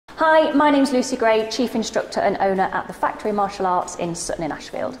Hi, my name's Lucy Gray, Chief Instructor and Owner at the Factory Martial Arts in Sutton in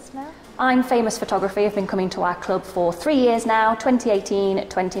Ashfield. I'm famous photography. I've been coming to our club for 3 years now, 2018,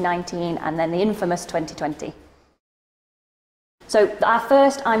 2019 and then the infamous 2020. So our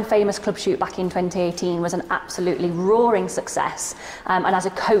first I'm Famous club shoot back in 2018 was an absolutely roaring success, and as a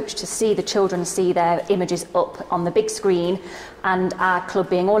coach to see the children see their images up on the big screen and our club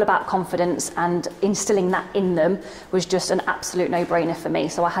being all about confidence and instilling that in them was just an absolute no-brainer for me.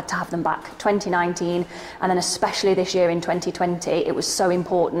 So I had to have them back 2019 and then especially this year in 2020 it was so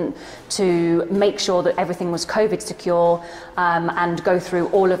important to make sure that everything was COVID secure and go through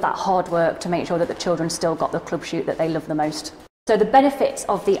all of that hard work to make sure that the children still got the club shoot that they love the most. So the benefits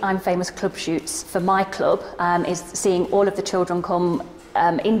of the I'm Famous club shoots for my club is seeing all of the children come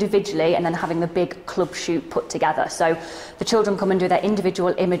individually and then having the big club shoot put together. So the children come and do their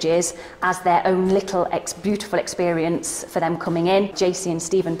individual images as their own little beautiful experience for them coming in. JC and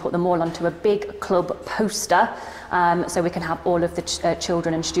Stephen put them all onto a big club poster so we can have all of the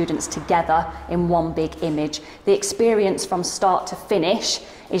children and students together in one big image. The experience from start to finish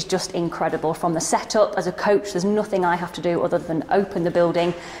is just incredible. From the setup, as a coach, there's nothing I have to do other than open the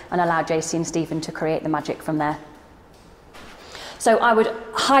building and allow JC and Stephen to create the magic from there. So I would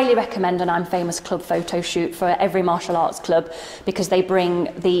highly recommend an I'm Famous club photo shoot for every martial arts club because they bring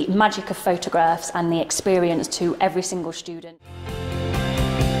the magic of photographs and the experience to every single student.